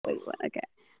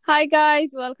Hi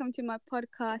guys, welcome to my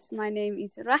podcast. My name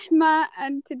is Rahma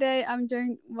and today I'm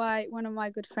joined by one of my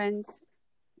good friends,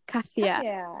 Kafia.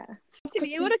 Yeah.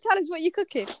 Actually, you want to tell us what you're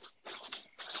cooking?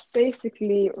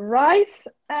 Basically, rice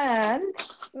and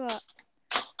What?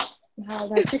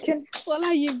 chicken.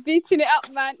 Well, you've beaten it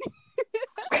up, man.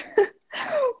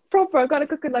 Proper. I gotta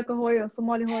cook it like a hoyo,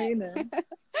 Somali hoyo, innit?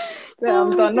 Yeah, Oh I'm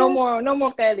my done. God. No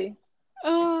more curry.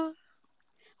 Oh.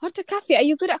 What the Kafia? Are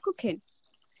you good at cooking?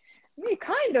 Me,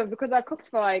 kind of, because I cooked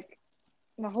for like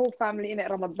my whole family in it,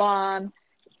 Ramadan.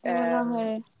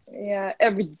 Wallahi. Yeah,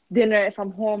 every dinner if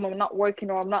I'm home, I'm not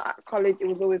working or I'm not at college, it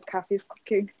was always Kathy's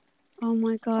cooking. Oh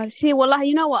my God. See, wallahi,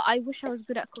 you know what? I wish I was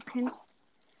good at cooking.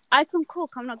 I can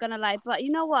cook, I'm not gonna lie, but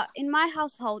you know what? In my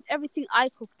household, everything I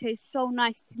cook tastes so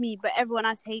nice to me, but everyone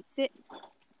else hates it.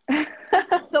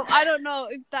 So I don't know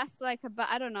if that's like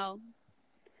I don't know.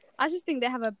 I just think they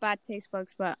have a bad taste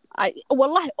buds, but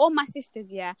wallahi, all my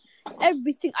sisters, yeah,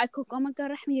 everything I cook, oh my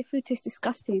God, Rahmi, your food tastes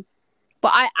disgusting.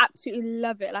 But I absolutely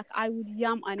love it. Like, I would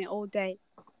yum on it all day.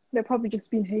 They're probably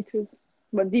just being haters,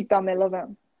 but deep down they love it.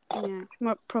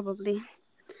 Yeah, probably.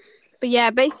 But yeah,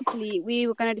 basically, we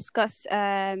were going to discuss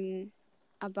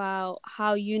about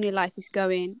how uni life is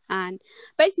going. And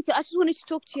basically, I just wanted to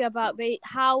talk to you about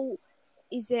how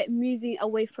is it moving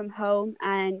away from home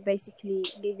and basically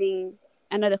living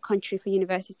another country for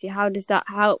university.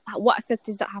 What effect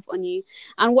does that have on you?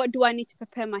 And what do I need to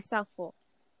prepare myself for?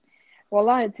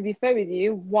 Well, to be fair with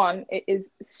you, one, it is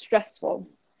stressful.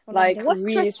 What's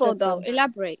really stressful though?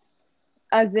 Elaborate.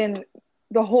 As in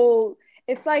the whole,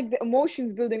 it's like the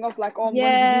emotions building up, like, oh, I'm going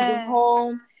to be leaving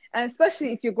home. And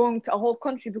especially if you're going to a whole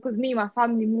country, because me and my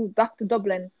family moved back to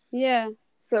Dublin. Yeah.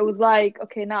 So it was like,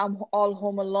 okay, now I'm all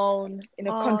home alone in a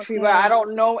country where I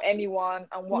don't know anyone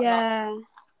and whatnot. Yeah.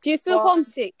 Do you feel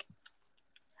homesick?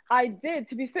 I did.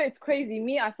 To be fair, it's crazy.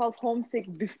 Me, I felt homesick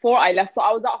before I left. So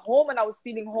I was at home and I was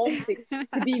feeling homesick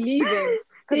to be leaving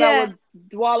because I would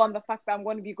dwell on the fact that I'm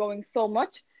going to be going so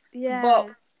much. Yeah.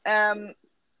 But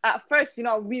at first,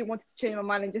 I really wanted to change my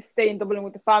mind and just stay in Dublin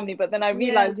with the family. But then I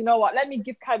realized, you know what, let me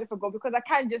give Cardiff a go because I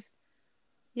can't just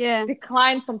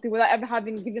decline something without ever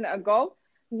having given it a go.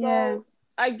 So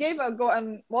I gave it a go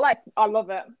and I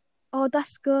love it. Oh,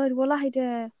 that's good. Wallahi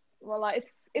there.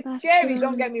 It's scary,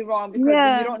 don't get me wrong, because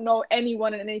you don't know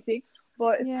anyone and anything.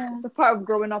 But it's a part of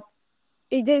growing up.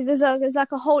 It is. There's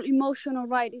like a whole emotional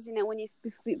ride, isn't it? When you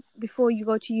before you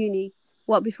go to uni,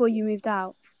 before you moved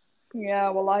out.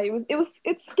 Yeah,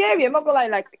 it's scary. I'm not gonna lie.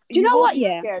 Like, do you know what?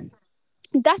 Yeah, scared.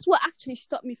 That's what actually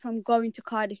stopped me from going to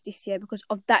Cardiff this year because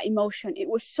of that emotion. It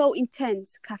was so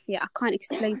intense, Kafia. I can't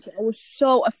explain it. I was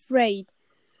so afraid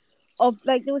of,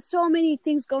 like, there were so many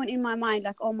things going in my mind.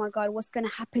 Like, oh my God, what's gonna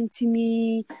happen to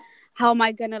me? How am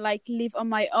I gonna like live on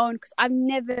my own? Because I've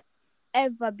never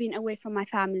ever been away from my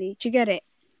family. Do you get it?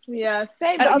 Yeah,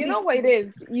 same. But you know what it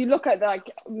is? You look at like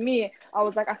me. I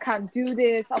was like, I can't do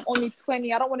this. I'm only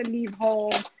 20. I don't want to leave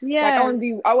home. Yeah.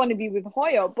 Like, I want to be with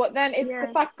Hoyo. But then it's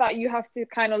the fact that you have to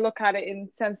kind of look at it in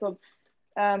sense of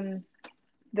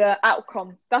the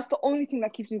outcome. That's the only thing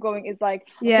that keeps me going. Is like,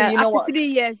 okay, you know what? After 3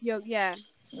 years,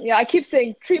 Yeah, I keep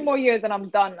saying 3 more years and I'm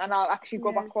done, and I'll actually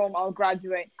go back home. I'll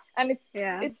graduate, and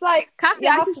it's like. Kathy,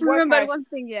 I just remembered one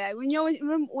thing. Yeah,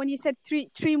 when you said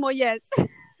three more years.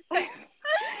 I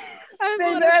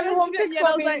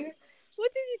was like,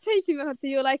 what did he say to me?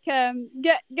 You were like,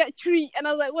 get tree, and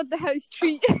I was like, what the hell is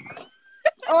tree?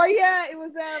 Oh yeah, it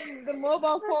was the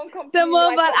mobile phone company. The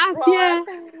mobile app, yeah.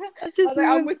 I was like,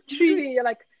 I'm with tree. You're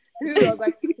like, who? I was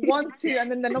like, 1, 2,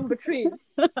 and then the number 3.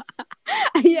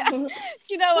 Yeah.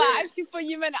 You know what? I actually thought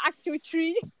you meant actual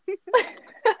tree.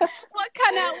 What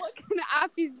kind of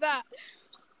app is that?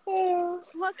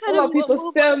 What kind of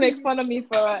people still make fun of me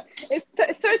for it.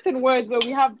 It's certain words where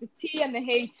we have the T and the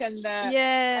H and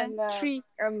the tree.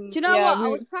 Do you know what? I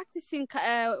was practicing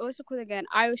what's it called again?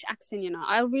 Irish accent.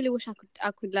 I really wish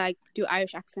I could like do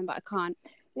Irish accent, but I can't.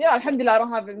 Yeah, alhamdulillah, I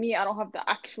don't have the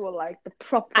actual, like, the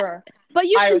proper. But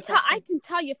you Irish can tell. I can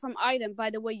tell you're from Ireland by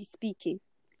the way you're speaking.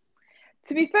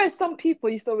 To be fair, some people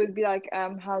used to always be like,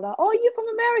 Halda, oh, you're from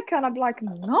America? And I'd be like,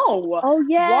 no. Oh,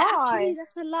 yeah. Why? Actually,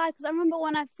 that's a lie. Because I remember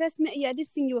when I first met you, I did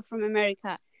think you were from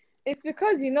America. It's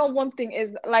because, one thing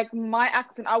is, like, my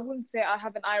accent, I wouldn't say I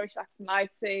have an Irish accent.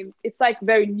 I'd say it's, like,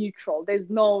 very neutral.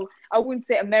 I wouldn't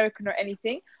say American or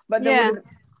anything. But then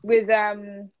with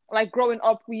like, growing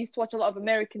up, we used to watch a lot of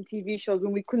American TV shows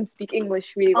when we couldn't speak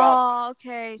English really well. Oh,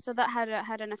 okay. So that had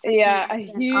an effect. Yeah, a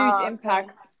huge impact.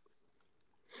 Okay.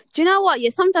 Do you know what? Yeah,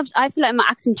 sometimes I feel like my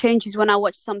accent changes when I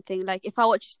watch something. Like, if I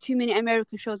watch too many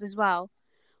American shows as well,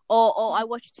 or I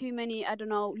watch too many, I don't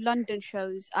know, London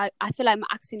shows, I feel like my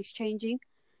accent is changing.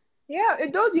 Yeah,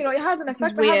 it does. You know, it has an This is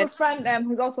effect. I have a weird. friend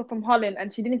who's also from Holland, and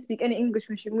she didn't speak any English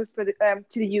when she moved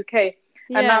to the UK,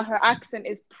 and Yeah. now her accent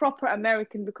is proper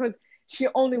American because she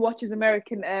only watches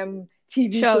American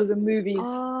TV shows and Shows. movies.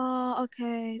 Oh,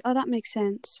 okay. Oh, that makes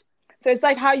sense. So it's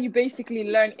like how you basically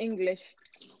learn English,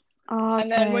 Oh,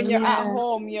 and then okay. when you're at Yeah.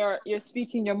 home, you're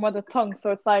speaking your mother tongue. So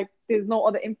it's like there's no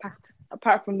other impact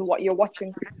apart from what you're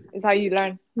watching. Is how you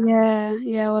learn.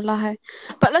 Yeah, wallahi.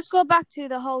 But let's go back to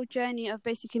the whole journey of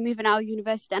basically moving out of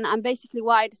university and basically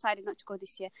why I decided not to go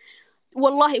this year.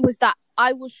 Wallahi, it was that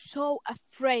I was so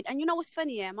afraid. And you know what's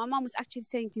funny? Yeah, my mom was actually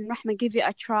saying to me, Rahma, give it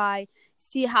a try,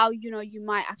 see how you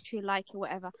might actually like it,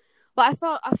 whatever. But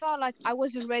I felt like I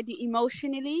wasn't ready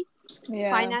emotionally,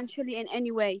 Yeah, financially, in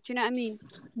any way. Do you know what I mean?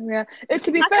 yeah.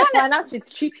 To be I fair, kind of financially,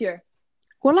 it's cheap here.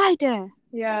 wallahi there.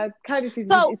 Yeah, Cardiff is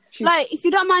So, it's cheap. like, if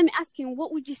you don't mind me asking,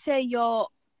 what would you say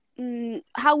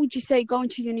how would you say going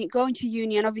to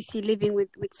uni and obviously living with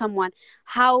someone,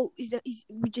 how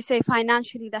would you say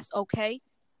financially that's okay?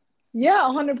 Yeah,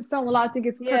 100%. Well, I think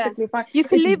it's Yeah, perfectly fine. you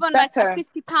can It's live on like better.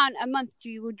 £50 a month.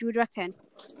 Would you reckon?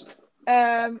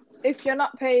 If you're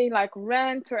not paying like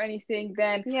rent or anything,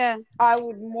 then Yeah. I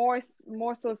would more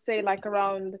so say like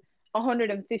around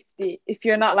 150. If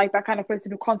you're not like that kind of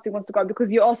person who constantly wants to go,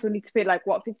 because you also need to pay like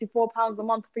what, £54 a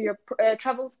month for your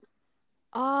travels,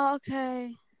 Oh,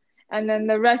 okay. and then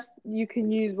the rest you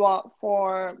can use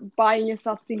for buying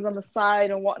yourself things on the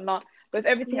side and whatnot. But if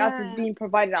everything else is Yeah. being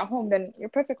provided at home, then you're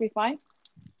perfectly fine.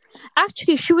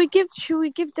 Actually, should we give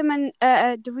them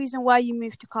the reason why you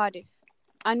moved to Cardiff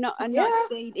and not Yeah.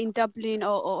 stayed in Dublin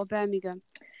or Birmingham?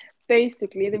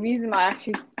 Basically, the reason I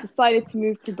actually decided to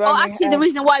move to Oh, Birmingham. actually, the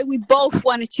reason why we both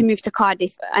wanted to move to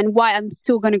Cardiff and why I'm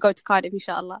still going to go to Cardiff,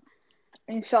 inshallah.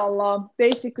 Inshallah.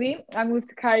 Basically, I moved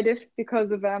to Cardiff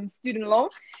because of student loan.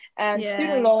 And Yeah.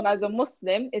 student loan as a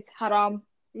Muslim, it's haram.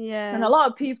 Yeah. And a lot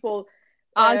of people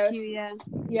Argue,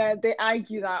 yeah, they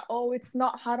argue that, oh, it's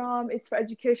not haram, it's for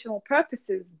educational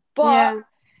purposes. But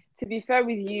to be fair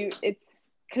with you, it's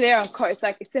clear and cut. It's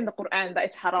like it's in the Quran that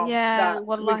it's haram. Yeah, that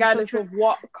wallahi, regardless so of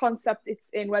what concept it's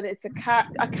in, whether it's a car,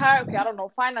 okay, I don't know,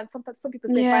 finance. Sometimes some people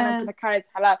say finance in a car is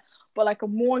halal, but like a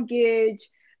mortgage,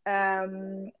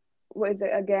 what is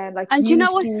it again? Like, and you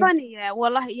know what's funny? Yeah,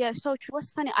 wallahi, yeah, so true.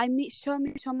 What's funny? I meet so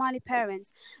many Somali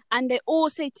parents, and they all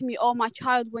say to me, "Oh, my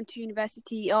child went to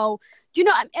university." Oh, do you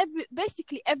know?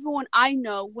 Basically everyone I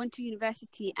know went to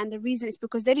university, and the reason is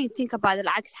because they didn't think about it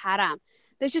like it's haram.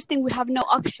 They just think we have no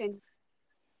option.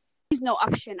 There's no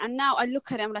option, and now I look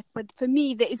at them like, but for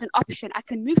me, there is an option. I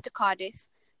can move to Cardiff.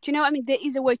 Do you know what I mean? There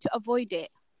is a way to avoid it.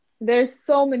 There's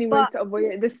so many ways to avoid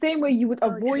it. The same way you would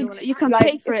avoid, true. You can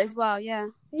pay for it as well. Yeah.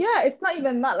 Yeah, it's not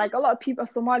even that. Like, a lot of people,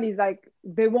 Somalis, like,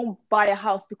 they won't buy a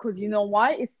house because you know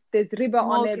why? There's riba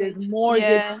on it, there's mortgage.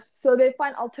 Yeah. So they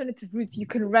find alternative routes. You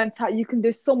can rent out.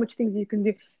 There's so much things you can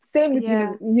do. Same with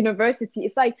university.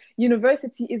 It's like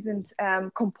university isn't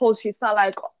compulsory. It's not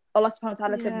like Allah subhanahu wa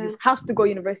ta'ala said you have to go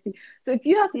university. So if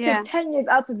you have to take 10 years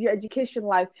out of your education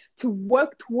life to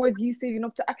work towards you saving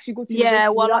up to actually go to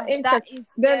university without interest,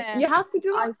 then you have to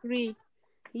do it. I agree.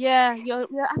 Yeah,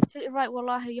 you're absolutely right,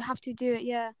 wallahi. You have to do it,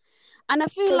 yeah. And I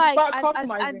feel like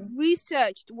I've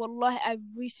researched, wallahi, I've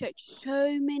researched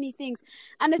so many things.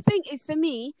 And the thing is, for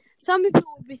me, some people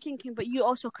will be thinking, but you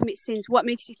also commit sins. What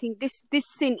makes you think this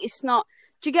sin is not...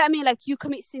 Do you get what I mean? Like, you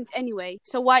commit sins anyway.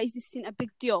 So why is this sin a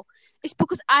big deal? It's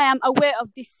because I am aware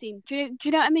of this sin. Do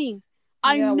you know what I mean?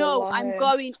 I know I'm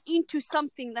going into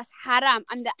something that's haram,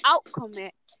 and the outcome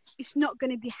is not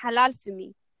going to be halal for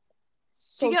me.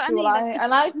 Do you get what I mean?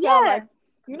 And I feel like,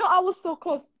 I was so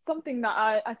close. Something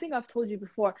that I think I've told you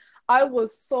before. I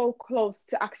was so close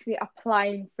to actually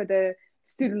applying for the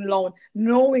student loan,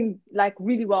 knowing like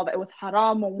really well that it was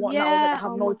haram and whatnot. I was like, I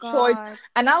have no choice,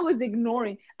 and I was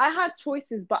ignoring. I had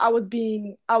choices, but I wasn't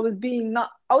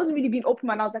really being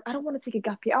open-minded. I was like, I don't want to take a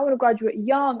gap year. I want to graduate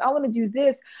young. I want to do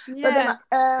this. But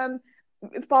then,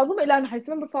 Faduma Ilan,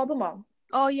 remember Faduma?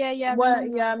 Oh yeah. Well,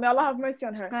 may Allah have mercy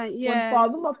on her. When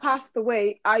Faduma passed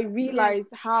away, I realized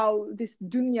how this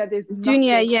dunya, there's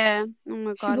nothing. Oh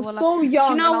my God, she was so young.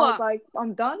 Do you know and what? I was like,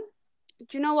 I'm done.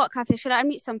 Do you know what, Kathy? Should I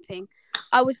admit something?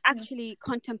 I was actually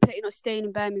contemplating on staying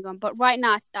in Birmingham, but right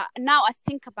now, I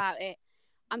think about it,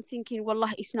 I'm thinking,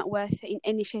 wallahi, it's not worth it in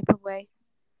any shape or way.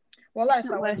 Well, it's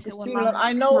not worth it.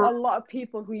 I know a lot of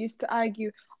people who used to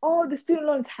argue, oh, the student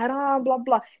loan is haram, blah,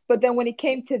 blah. But then when it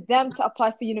came to them to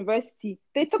apply for university,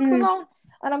 they took the loan.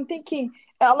 And I'm thinking,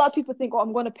 a lot of people think, oh,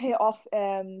 I'm going to pay off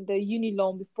the uni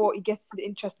loan before it gets to the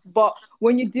interest. But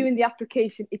when you're doing the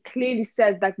application, it clearly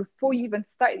says that before you even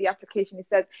start the application, it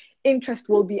says interest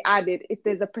will be added. If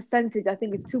there's a percentage, I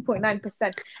think it's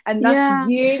 2.9%, and that's Yeah.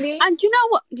 yearly. And you know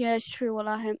what? Yeah, it's true,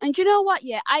 Wallahi. And you know what?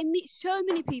 Yeah, I meet so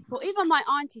many people, even my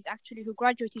aunties actually, who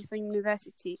graduated from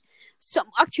university. So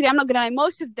actually, I'm not gonna lie,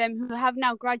 most of them who have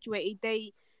now graduated,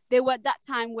 they were at that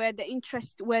time where the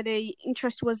interest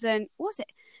wasn't, was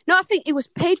it? No, I think it was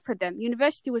paid for them.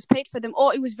 University was paid for them,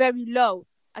 or it was very low,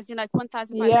 as in like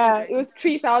 1,500. Yeah, it was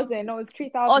 3,000. No, it was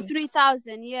 3,000. Or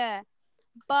 3,000, yeah.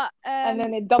 But and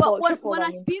then it doubled, tripled. When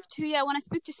I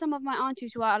speak to some of my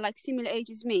aunties who are like similar age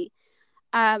as me,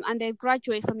 and they've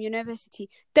graduated from university,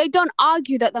 they don't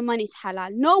argue that the money's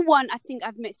halal. No one I think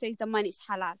I've met says the money's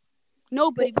halal.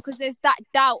 Nobody, because there's that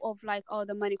doubt of like, oh,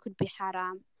 the money could be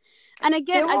haram. And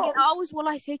again, I always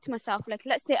I say to myself, like,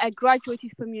 let's say I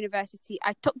graduated from university,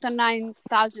 I took the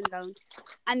 9,000 loan,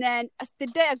 and then the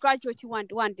day I graduated, one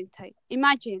didn't I?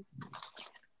 Imagine.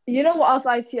 You know what else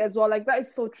I see as well? Like, that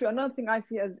is so true. Another thing I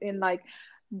see as in, like,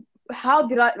 how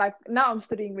did I, like, now I'm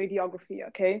studying radiography,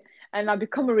 okay? And I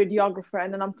become a radiographer,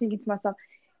 and then I'm thinking to myself,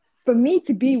 for me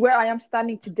to be where I am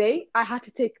standing today, I had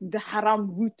to take the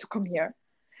haram route to come here.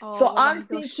 So I'm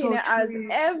thinking it as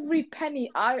every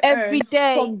penny I earn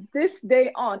day from this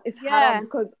day on is haram,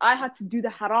 because I had to do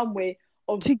the haram way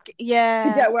to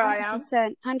get where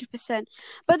 100%, I am. 100%.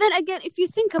 But then again, if you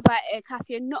think about it,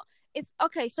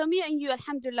 Kafia, so me and you,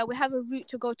 alhamdulillah, we have a route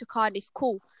to go to Cardiff,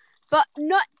 cool. But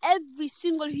not every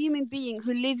single human being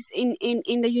who lives in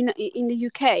the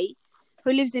UK,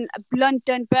 who lives in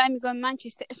London, Birmingham,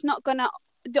 Manchester, they're not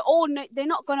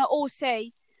gonna all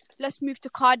say, let's move to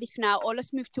Cardiff now, or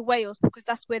let's move to Wales, because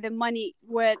that's where the money,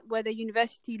 where the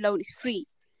university loan is free.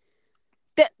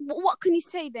 What can you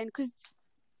say then? Because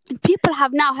people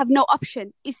have no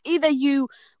option. It's either you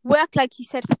work, like he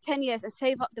said, for 10 years and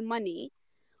save up the money,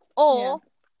 or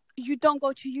you don't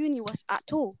go to uni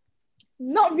at all.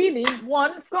 Not really.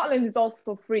 One, Scotland is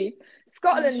also free.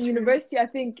 Scotland University, I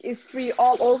think, is free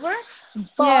all over.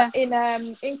 But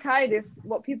in Cardiff,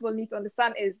 what people need to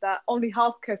understand is that only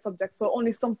healthcare subjects, so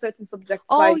only some certain subjects.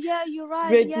 You're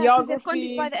right. Because they're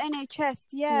funded by the NHS.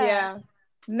 Yeah.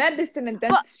 Medicine and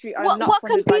dentistry are not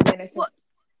funded by the NHS.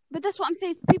 But that's what I'm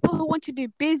saying. For people who want to do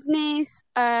business,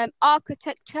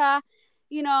 architecture,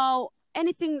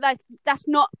 anything like that's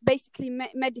not basically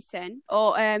medicine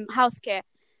or healthcare,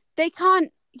 they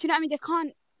can't. You know what I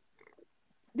mean?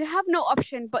 They have no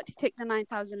option but to take the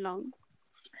 9,000 loan.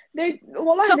 So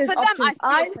for them,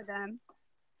 I feel for them.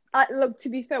 Look, to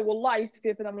be fair, I used to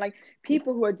feel for them. Like,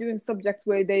 people who are doing subjects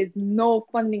where there's no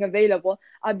funding available,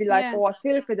 I'd be like, I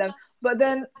feel for them. But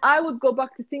then I would go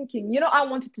back to thinking, I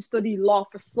wanted to study law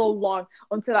for so long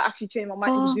until I actually changed my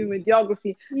mind to do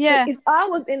radiography. Yeah. So if I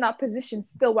was in that position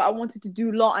still where I wanted to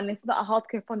do law and it's not a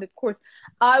healthcare funded course,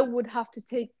 I would have to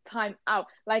take time out.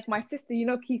 Like my sister,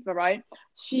 Kifa, right?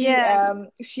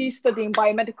 She's studying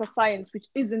biomedical science, which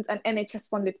isn't an NHS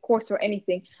funded course or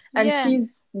anything. And she's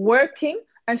working.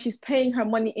 And she's paying her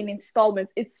money in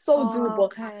installments. It's so doable.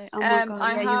 Okay. Oh my God.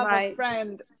 I have a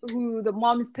friend who the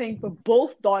mom is paying for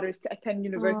both daughters to attend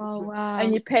university.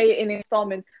 And you pay it in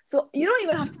installments. So you don't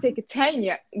even have to take a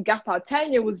 10-year gap out.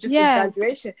 10-year was just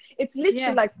exaggeration. It's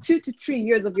literally like 2 to 3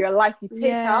 years of your life you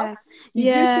take out.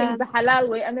 You do things the halal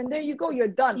way, and then there you go, you're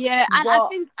done. Yeah, and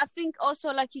I think also,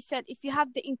 like you said, if you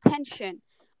have the intention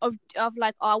of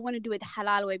like, I want to do it the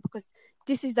halal way because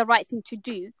this is the right thing to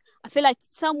do, I feel like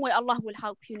somewhere Allah will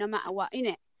help you no matter what,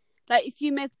 innit? Like, if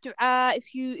you make dua,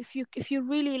 if you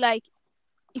really like,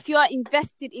 if you are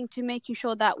invested into making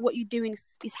sure that what you're doing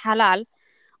is halal,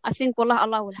 I think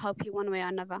Allah will help you one way or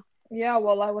another. Yeah,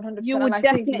 well, I 100%. You would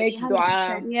definitely make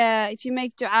dua. Yeah, if you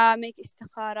make dua, make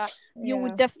istikhara, you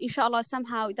would definitely, inshallah,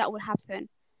 somehow that will happen.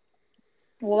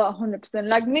 Well, 100%.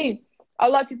 Like me, a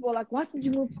lot of people are like, why did you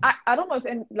move? I don't know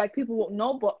if people won't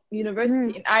know, but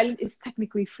university in Ireland is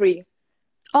technically free.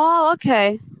 Oh,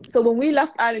 okay. So when we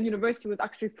left Ireland, university was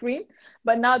actually free,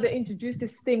 but now they introduced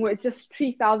this thing where it's just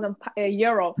 3,000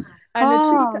 euro,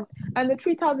 and the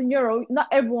 3,000 euro, not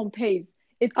everyone pays.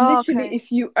 It's literally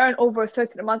if you earn over a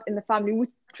certain amount in the family, which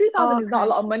 3,000 is not a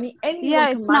lot of money.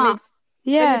 Anyone can manage.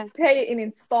 Yeah, and pay it in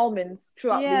installments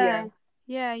throughout the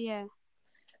year. Yeah.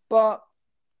 But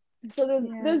so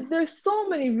there's so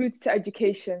many routes to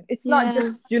education. It's not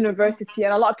just university,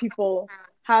 and a lot of people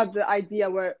have the idea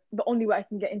where the only way I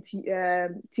can get into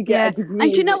to get a degree.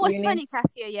 And you know what's funny,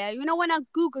 Kathia? Yeah, when I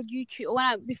googled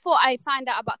YouTube, before I find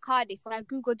out about Cardiff, when I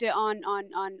googled it on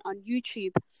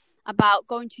YouTube about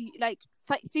going to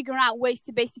figuring out ways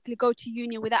to basically go to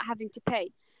uni without having to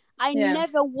pay, I Yeah.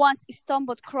 never once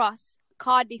stumbled across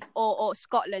Cardiff or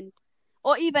Scotland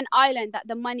or even Ireland that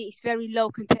the money is very low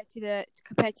compared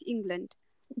to England.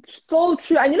 So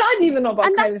true. And I didn't even know about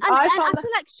And that's Cardiff. and I I found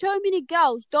feel like so many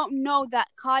girls don't know that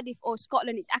Cardiff or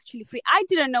Scotland is actually free. I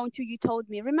didn't know until you told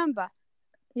me. Remember?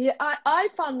 Yeah, I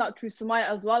found out through Sumaya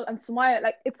as well. And Sumaya,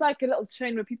 like, it's like a little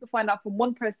chain where people find out from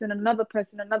one person, another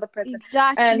person, another person. And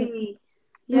Exactly.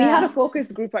 we had Yeah. a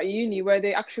focus group at uni where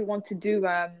they actually want to do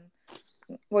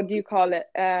what do you call it?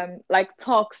 Like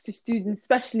talks to students,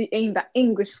 especially aimed at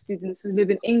English students who live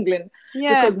in England,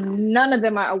 Yeah. because none of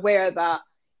them are aware that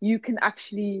you can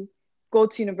actually go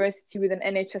to university with an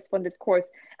NHS funded course.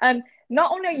 And not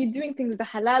only are you doing things the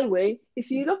halal way,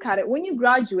 if you look at it, when you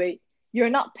graduate,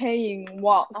 you're not paying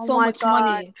Oh so my much God.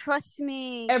 money Trust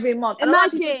me. every month. And a lot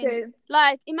of people Imagine,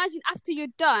 say, imagine after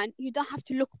you're done, you don't have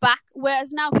to look back.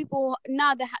 Whereas now people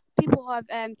who have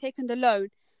taken the loan,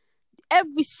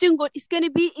 every single it's gonna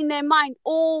be in their mind.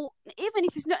 Or even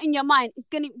if it's not in your mind,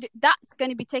 that's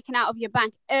gonna be taken out of your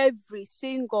bank every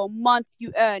single month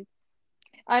you earn.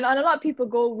 and a lot of people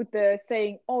go with the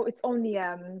saying, oh, it's only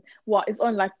it's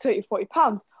only like 30-40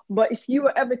 pounds. But if you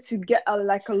were ever to get a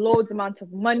loads amount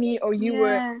of money, or you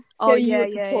were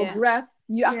to progress,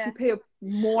 you actually pay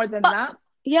more than that.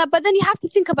 Yeah, but then you have to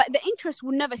think about it. The interest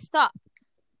will never stop.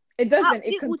 It doesn't.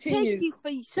 It will continues. take you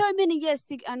for so many years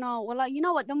to. I know. Well, like, you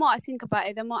know what? The more I think about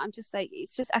it, the more I'm just like,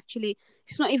 it's just actually,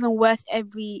 it's not even worth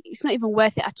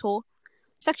it at all.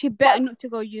 It's actually better not to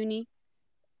go uni.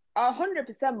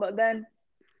 100%. But then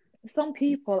some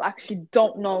people actually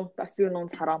don't know that student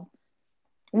loans haram.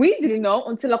 We didn't know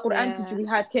until a Quran teacher we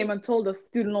had came and told us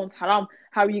student loans haram.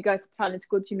 How are you guys planning to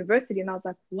go to university? And I was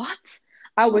like, what?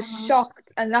 I was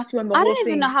shocked. And that's when I don't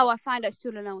even know how I found out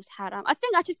student loan was haram. I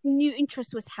think I just knew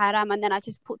interest was haram, and then I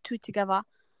just put two together.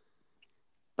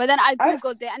 But then I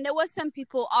googled it, and there was some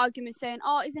people arguing saying,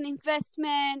 "Oh, it's an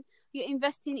investment. You're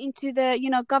investing into the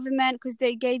government because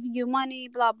they gave you money,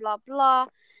 blah blah blah."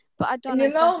 But I don't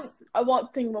know. One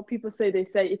thing what people say, they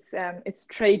say it's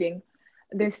trading.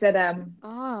 They said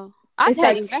I've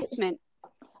heard investment.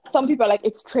 Some people are like,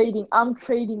 it's trading. I'm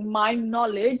trading my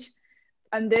knowledge,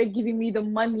 and they're giving me the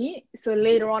money. So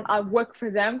later on, I work for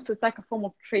them. So it's like a form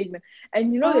of trading.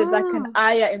 And there's like an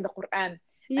ayah in the Quran.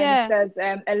 Yeah. And it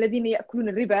says, الذين يأكلون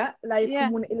الربا لا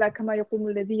يقومون إلا كما يقوم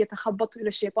الذي يتخبط إلى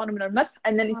الشيطان من المس.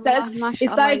 And then it says,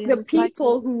 it's like the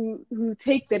people who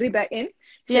take the riba in,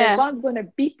 Shaitan's going to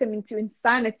beat them into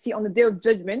insanity on the day of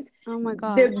judgment. Oh my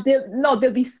God.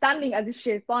 They'll be standing as if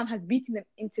Shaitan has beaten them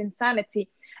into insanity.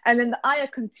 And then the ayah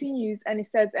continues and it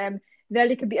says,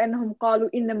 ذلك بأنهم قالوا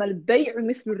إنما البيع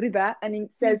مثل الربا. And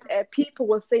it says, people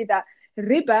will say that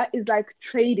riba is like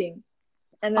trading.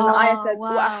 And then the ayah says,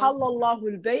 وَأَحَلَّ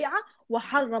اللَّهُ الْبَيْعَ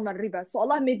وَحَرَّمَ الرِّبَى. So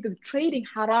Allah made the trading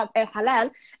halal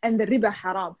and the riba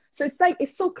haram. So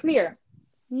it's so clear.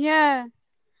 Yeah.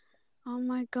 Oh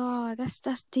my God,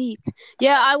 that's deep.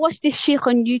 Yeah, I watched this sheikh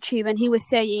on YouTube, and he was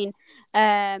saying,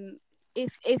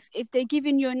 if they're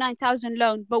giving you a 9,000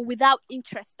 loan but without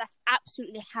interest, that's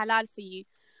absolutely halal for you.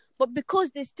 But because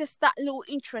there's just that little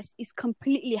interest, is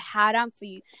completely haram for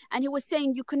you. And he was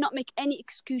saying you cannot make any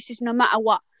excuses no matter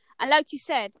what. And like you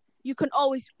said, you can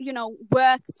always,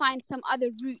 work, find some other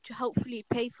route to hopefully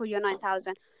pay for your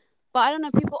 9,000. But I don't know,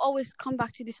 people always come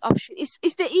back to this option.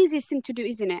 It's the easiest thing to do,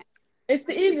 isn't it? It's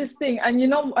the easiest thing. And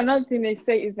another thing they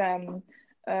say is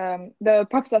the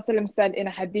Prophet ﷺ said in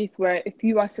a hadith where if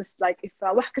you are just like, if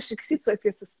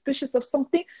you're suspicious of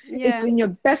something, it's in your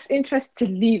best interest to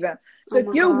leave it. So if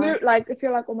you're weird, like if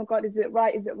you're like, oh my God, is it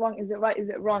right? Is it wrong? Is it right? Is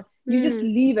it wrong? You just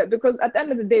leave it, because at the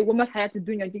end of the day, woman hayat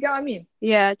dunya. Do you get what I mean?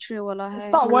 Yeah, true. Wallahi.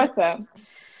 It's not worth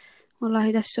it.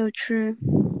 Wallahi, that's so true.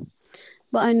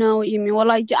 But I know what you mean.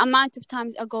 Wallahi, the amount of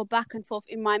times I go back and forth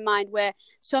in my mind where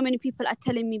so many people are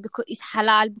telling me because it's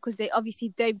halal, because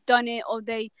they've done it, or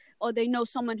they know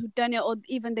someone who done it, or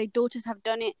even their daughters have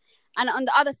done it. And on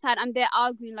the other side, I'm there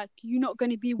arguing like, you're not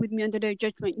going to be with me on the day of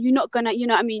judgment. You're not going to, you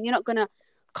know what I mean? You're not going to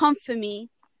come for me.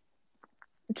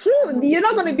 True. You're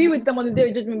not going to be with them on the day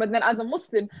of judgment. But then as a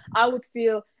Muslim, I would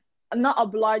feel not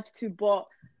obliged to, but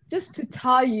just to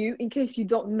tell you in case you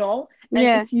don't know.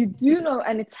 And if you do know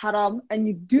and it's haram and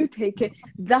you do take it,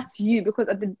 that's you. Because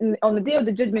on the day of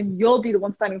the judgment, you'll be the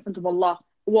one standing in front of Allah.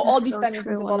 We'll all be standing in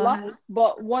front of Allah,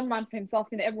 but one man for himself,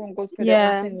 and everyone goes for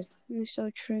their own sins. It's so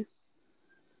true.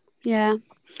 Yeah.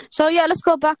 So let's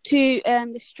go back to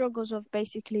the struggles of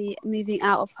basically moving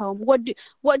out of home.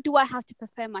 What do I have to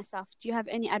prepare myself? Do you have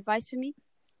any advice for me?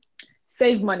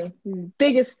 Save money.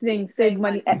 Biggest thing, save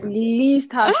money. At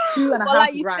least have 2.5 grand.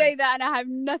 Well, you say that, and I have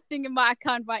nothing in my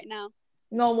account right now.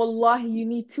 No, wallahi, you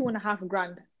need 2.5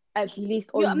 grand at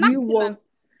least, or maximum.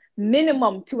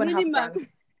 minimum 2.5 grand,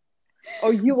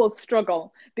 or you will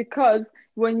struggle. Because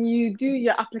when you do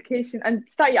your application and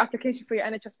start your application for your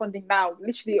NHS funding now,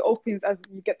 literally it opens as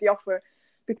you get the offer.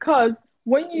 Because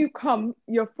when you come,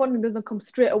 your funding doesn't come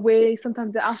straight away.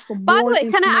 Sometimes they ask for By the more way,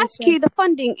 can I ask information. you, the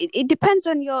funding, it depends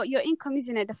on your income,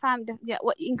 isn't it?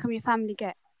 What income your family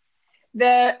get.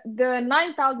 The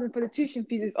 9,000 for the tuition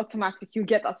fees is automatic. You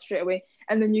get that straight away.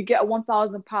 And then you get a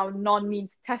 £1,000 non-means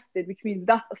tested, which means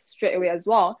that's straight away as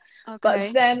well. Okay.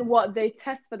 But then what they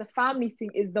test for the family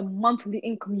thing is the monthly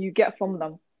income you get from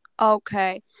them.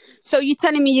 Okay. So you're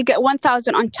telling me you get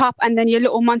 1,000 on top, and then your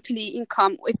little monthly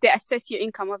income, if they assess your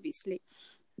income, obviously.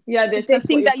 Yeah, they If they assess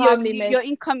think what that your family makes. your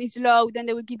income is low, then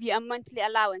they will give you a monthly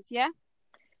allowance, yeah?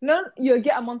 No, you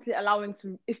get a monthly allowance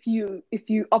if you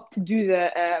opt to do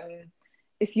the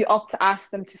if you opt to ask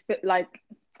them to fit, like,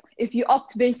 if you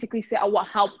opt to basically say, I want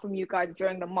help from you guys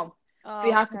during the month. So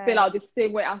you have to fill out this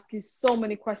thing where it asks you so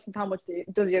many questions. How much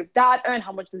does your dad earn?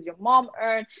 How much does your mom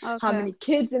earn? How many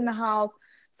kids in the house?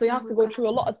 So you have to go through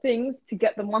a lot of things to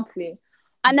get the monthly.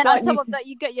 And then on top of that,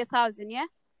 you get your 1,000, yeah?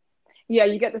 Yeah,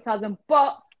 you get the 1,000.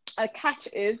 But a catch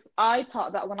is, I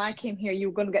thought that when I came here, you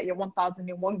were going to get your 1,000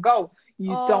 in one go.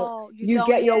 You don't. You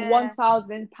get your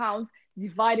 £1,000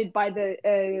 divided by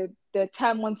the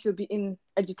 10 months you'll be in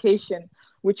education,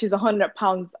 which is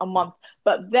 £100 a month.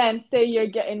 But then say you're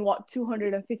getting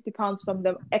 £250 from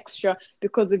them extra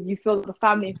because of you filled the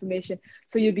family information.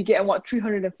 So you'll be getting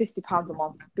 £350 a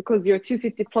month because you're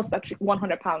 250 plus that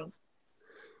 £100.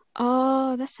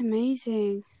 Oh, that's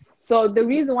amazing. So the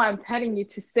reason why I'm telling you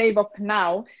to save up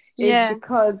now is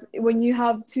because when you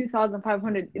have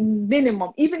 2,500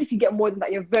 minimum, even if you get more than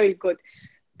that, you're very good.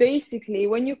 Basically,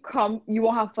 when you come, you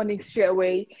won't have funding straight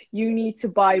away. You need to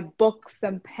buy books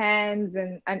and pens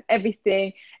and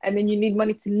everything. And then you need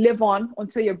money to live on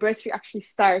until your bursary actually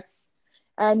starts.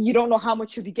 And you don't know how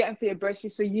much you'll be getting for your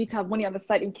bursary. So you need to have money on the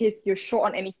side in case you're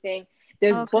short on anything.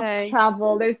 There's bus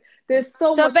travel. There's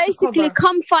so much to cover. So basically,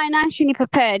 come financially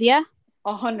prepared, yeah?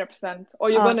 100%. Or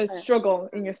you're going to struggle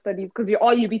in your studies because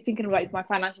all you'll be thinking about is my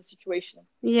financial situation.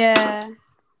 Yeah.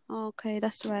 Okay,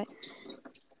 that's right.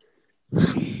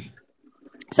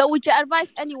 So would you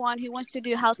advise anyone who wants to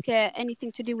do healthcare,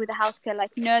 anything to do with the healthcare,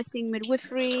 like nursing,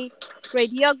 midwifery,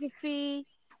 radiography,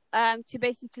 to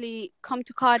basically come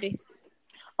to Cardiff?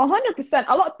 100%.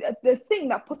 The thing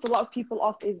that puts a lot of people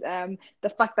off is the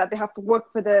fact that they have to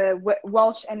work for the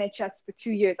Welsh NHS for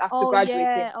 2 years after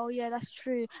graduating. Oh yeah, that's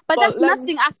true. But that's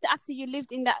nothing after you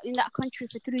lived in that country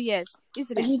for 3 years,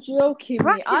 isn't it? Are you joking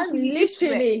me? I'm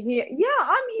literally here. Yeah,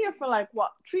 I'm here for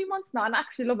 3 months now, and I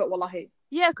actually love it, wallahi.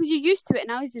 Yeah, because you're used to it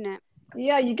now, isn't it?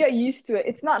 Yeah, you get used to it.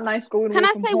 It's not nice going. Can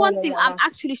I say one thing? I'm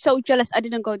actually so jealous I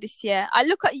didn't go this year. I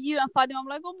look at you and Fatima, I'm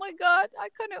like, oh my God, I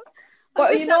couldn't.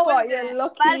 But you know what? You're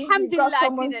lucky. You've got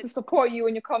someone to support you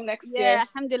when you come next year. Yeah,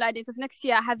 alhamdulillah, I did. Because next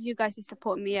year I have you guys to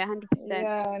support me, 100%.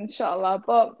 Yeah, inshallah.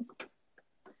 But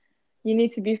you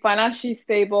need to be financially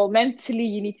stable. Mentally,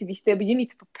 you need to be stable. You need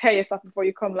to prepare yourself before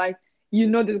you come.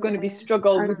 There's going to be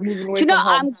struggles with moving away from home.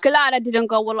 I'm glad I didn't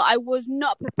go. Well, I was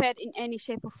not prepared in any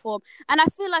shape or form. And I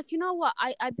feel like, you know what?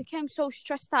 I became so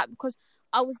stressed out because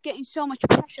I was getting so much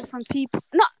pressure from people.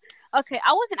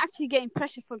 I wasn't actually getting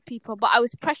pressure from people, but I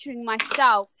was pressuring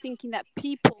myself, thinking that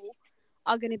people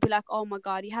are going to be like, oh my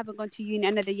God, you haven't gone to uni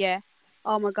another year.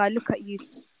 Oh my God, look at you.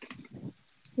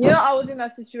 I was in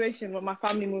that situation when my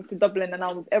family moved to Dublin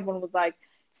and everyone was like,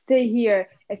 stay here.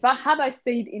 Had I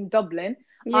stayed in Dublin,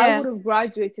 I would have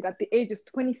graduated at the age of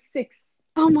 26.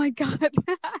 Oh my God.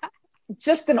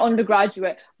 Just an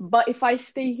undergraduate. But if I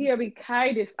stay here in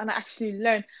Cardiff and I actually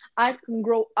learn, I can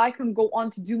go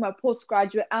on to do my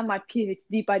postgraduate and my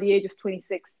PhD by the age of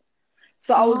 26.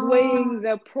 So I was weighing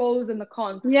the pros and the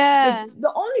cons. Yeah.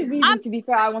 The only reason, to be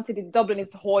fair, I wanted in Dublin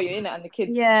is Hoya, and the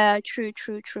kids. Yeah, true.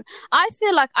 I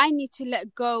feel like I need to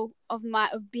let go of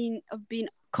being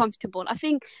comfortable. I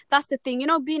think that's the thing,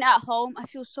 being at home, I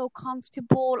feel so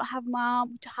comfortable. I have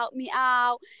mom to help me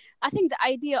out. I think the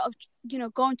idea of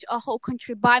going to a whole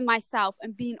country by myself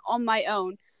and being on my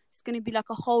own is going to be like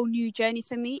a whole new journey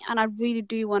for me, and I really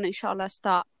do want to, inshallah,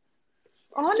 start.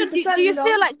 100%, so do you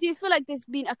feel like there's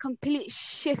been a complete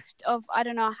shift of, I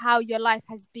don't know, how your life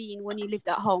has been when you lived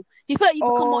at home? Do you feel like you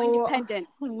become more independent?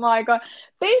 Oh my God,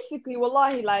 basically,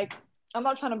 wallahi, I'm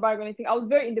not trying to brag or anything. I was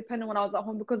very independent when I was at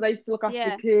home because I used to look after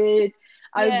the kids.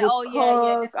 I would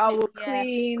cook. I would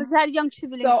clean. Because you had young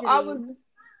siblings. So I was,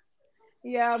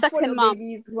 second mom,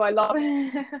 babies who I love.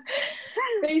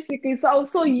 Basically, so I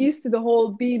was so used to the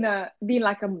whole being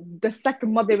the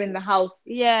second mother in the house.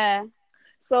 Yeah.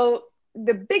 So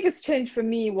the biggest change for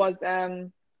me was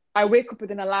I wake up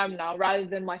with an alarm now rather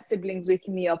than my siblings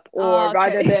waking me up, or Oh,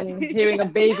 rather okay. than hearing a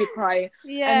baby cry.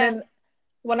 And Yeah. then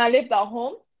when I lived at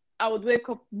home, I would wake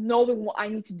up knowing what I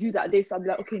need to do that day. So I'd be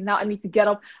like, okay, now I need to get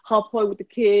up, help her with the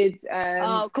kids,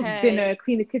 cook Okay. dinner,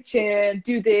 clean the kitchen,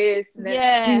 do this, and then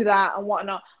Yeah. do that and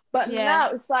whatnot. But Yeah. now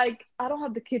it's like I don't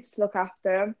have the kids to look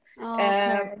after.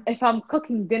 Okay. If I'm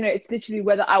cooking dinner, it's literally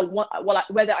whether I want, well,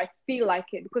 whether I feel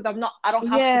like it, because I don't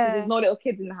have to, because there's Yeah. no little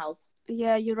kids in the house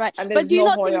Yeah, you're right. and But there's do you no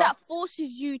not think Hoya. that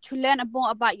forces you to learn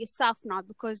more about yourself now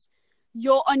because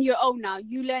you're on your own now?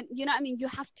 You learn, you know what I mean? You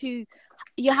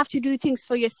have to do things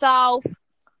for yourself.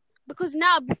 Because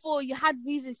now, before, you had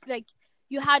reasons, like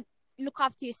you had look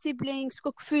after your siblings,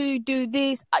 cook food, do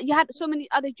this. You had so many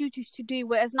other duties to do,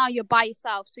 whereas now you're by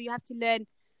yourself, so you have to learn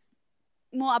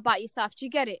more about yourself. Do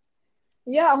you get it?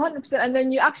 Yeah, 100%. And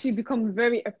then you actually become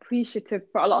very appreciative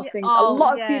for a lot of Yeah. things. A Oh,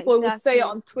 lot of yeah, people would say it exactly.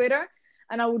 on Twitter,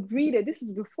 and I would read it. This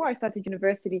is before I started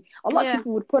university. A lot of Yeah.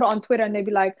 people would put it on Twitter, and they'd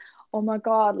be like, "Oh my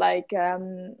God, like,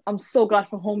 I'm so glad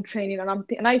for home training."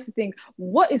 And I used to think,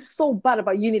 what is so bad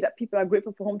about uni that people are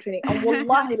grateful for home training? And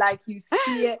wallahi, like, you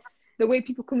see it, the way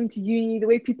people come into uni, the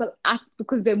way people act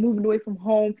because they're moving away from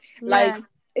home. Like, Yeah.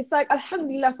 it's like,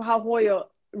 Alhamdulillah for how Hoya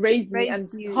raised me and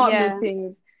Raised you. taught me Yeah.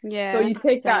 things. So Yeah. you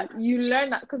take Same. that, you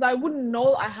learn that, because I wouldn't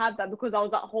know I had that because I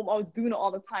was at home. I was doing it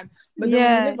all the time. But then when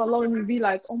you Yeah. live alone, you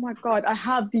realize, oh my God, I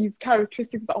have these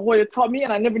characteristics that Hoya taught me,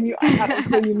 and I never knew I had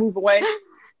until you move away.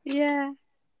 Yeah.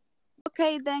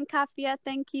 Okay, then, Kafia,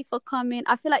 thank you for coming.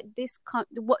 I feel like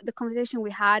what the conversation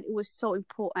we had, it was so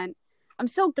important. I'm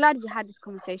so glad we had this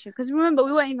conversation because remember,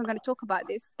 we weren't even going to talk about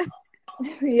this.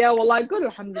 Yeah, well, like, good,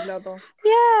 alhamdulillah, though.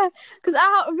 Yeah, because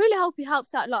I really hope it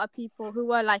helps out a lot of people who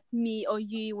were like me or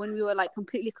you when we were like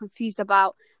completely confused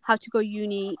about how to go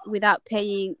uni without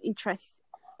paying interest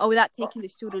or without taking the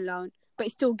student loan,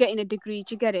 but still getting a degree.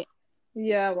 Do you get it?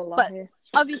 Yeah, But wallahi.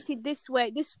 obviously, this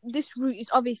route is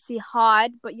obviously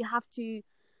hard, but you have to,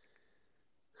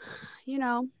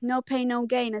 no pain, no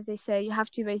gain, as they say. You have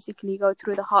to basically go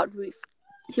through the hard route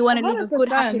if you want to live a good,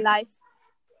 happy 100%. life.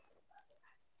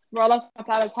 Well, Allah subhanahu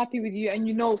wa ta'ala is happy with you, and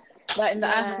you know that in the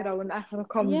Yeah. akhirah, when the akhirah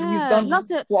comes, you've Yeah, done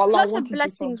what Allah lots of wanted you to.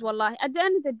 blessings, wallahi. At the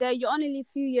end of the day, you only live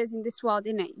a few years in this world,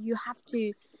 innit? You have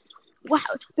to. Wow,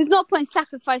 there's no point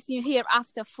sacrificing your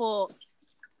hereafter for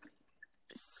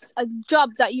a job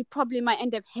that you probably might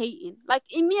end up hating. Like,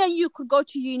 me and you could go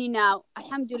to uni now.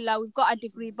 Alhamdulillah, we've got a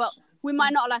degree, but we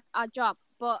might not like our job,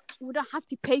 but we don't have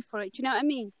to pay for it. Do you know what I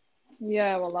mean?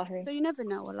 Yeah, wallahi. So you never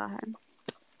know, wallahi.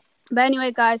 But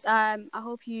anyway, guys, I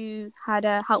hope you had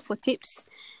helpful tips.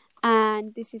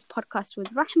 And this is Podcast with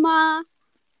Rahma.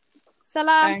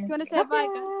 Salam. Thanks. Do you want to say bye,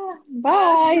 guys?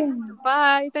 Bye.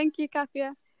 Bye. Thank you,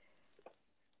 Kafia.